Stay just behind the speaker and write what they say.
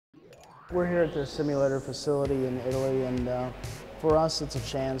We're here at their simulator facility in Italy, and for us it's a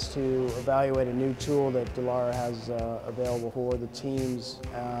chance to evaluate a new tool that Dallara has available for the teams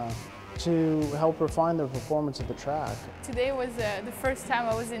to help refine their performance at the track. Today was the first time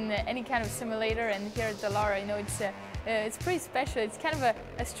I was in any kind of simulator, and here at Dallara, you know, it's pretty special. It's kind of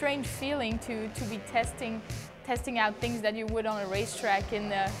a strange feeling to be testing out things that you would on a racetrack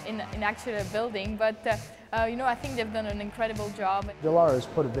in actually a building, but you know, I think they've done an incredible job. Dallara has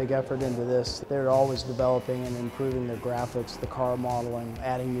put a big effort into this. They're always developing and improving their graphics, the car modeling,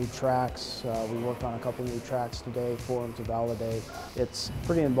 adding new tracks. We worked on a couple new tracks today for them to validate. It's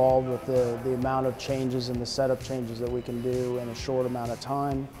pretty involved with the amount of changes and the setup changes that we can do in a short amount of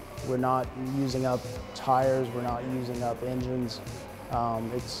time. We're not using up tires, we're not using up engines.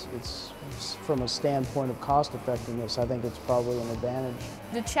 It's from a standpoint of cost effectiveness, I think it's probably an advantage.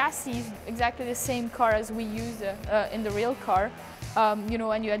 The chassis is exactly the same car as we use in the real car, you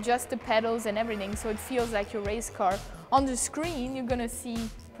know, and you adjust the pedals and everything, so it feels like your race car. On the screen, you're gonna see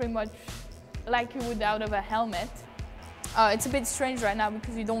pretty much like you would out of a helmet. It's a bit strange right now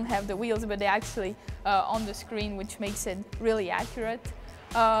because you don't have the wheels, but they're actually on the screen, which makes it really accurate.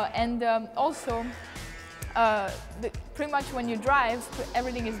 Also, pretty much when you drive,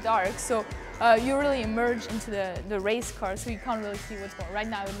 everything is dark, so you really immerse into the race car, so you can't really see what's going on. Right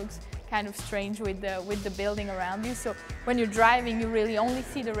now it looks kind of strange with the building around you, so when you're driving you really only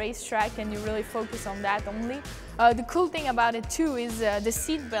see the racetrack and you really focus on that only. The cool thing about it too is the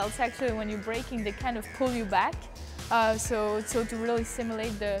seat belts, actually when you're braking, they kind of pull you back, so to really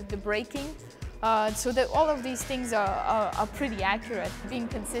simulate the braking. So that all of these things are pretty accurate. Being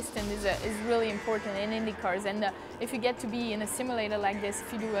consistent is really important in IndyCars, and if you get to be in a simulator like this,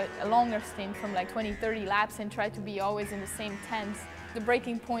 if you do a longer stint from like 20-30 laps and try to be always in the same tense, the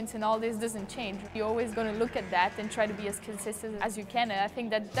braking points and all this doesn't change. You're always going to look at that and try to be as consistent as you can, and I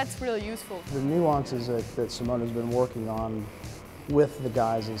think that's really useful. The nuances that Simona's been working on with the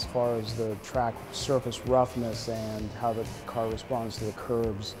guys as far as the track surface roughness and how the car responds to the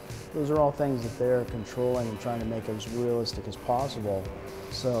curbs. Those are all things that they're controlling and trying to make as realistic as possible.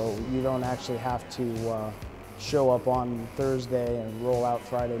 So you don't actually have to show up on Thursday and roll out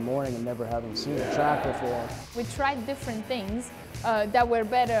Friday morning and never having seen the track before. We tried different things that were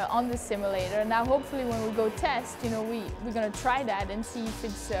better on the simulator. Now hopefully when we go test, you know, we're going to try that and see if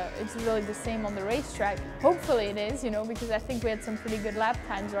it's really the same on the racetrack. Hopefully it is, you know, because I think we had some pretty good lap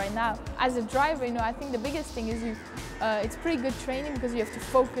times right now. As a driver, you know, I think the biggest thing is it's pretty good training because you have to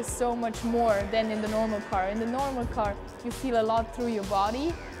focus so much more than in the normal car. In the normal car, you feel a lot through your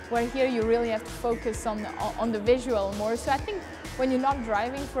body, where here you really have to focus on the visual more. So I think when you're not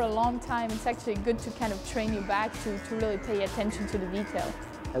driving for a long time, it's actually good to kind of train you back to really pay attention to the detail.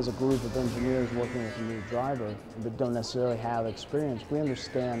 As a group of engineers working with a new driver that don't necessarily have experience, we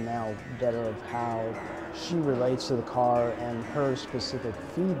understand now better of how she relates to the car and her specific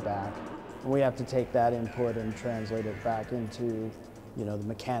feedback. And we have to take that input and translate it back into, you know, the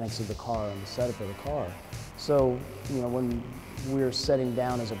mechanics of the car and the setup of the car. So, you know, when we're setting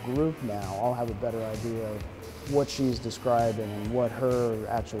down as a group now, I'll have a better idea of what she's describing and what her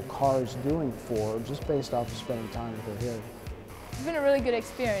actual car is doing for her, just based off of spending time with her here. It's been a really good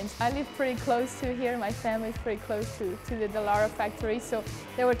experience. I live pretty close to here, my family is pretty close to the Dallara factory, so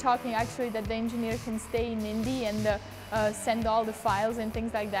they were talking actually that the engineer can stay in Indy and send all the files and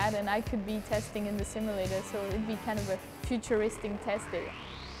things like that, and I could be testing in the simulator, so it'd be kind of a futuristic test day.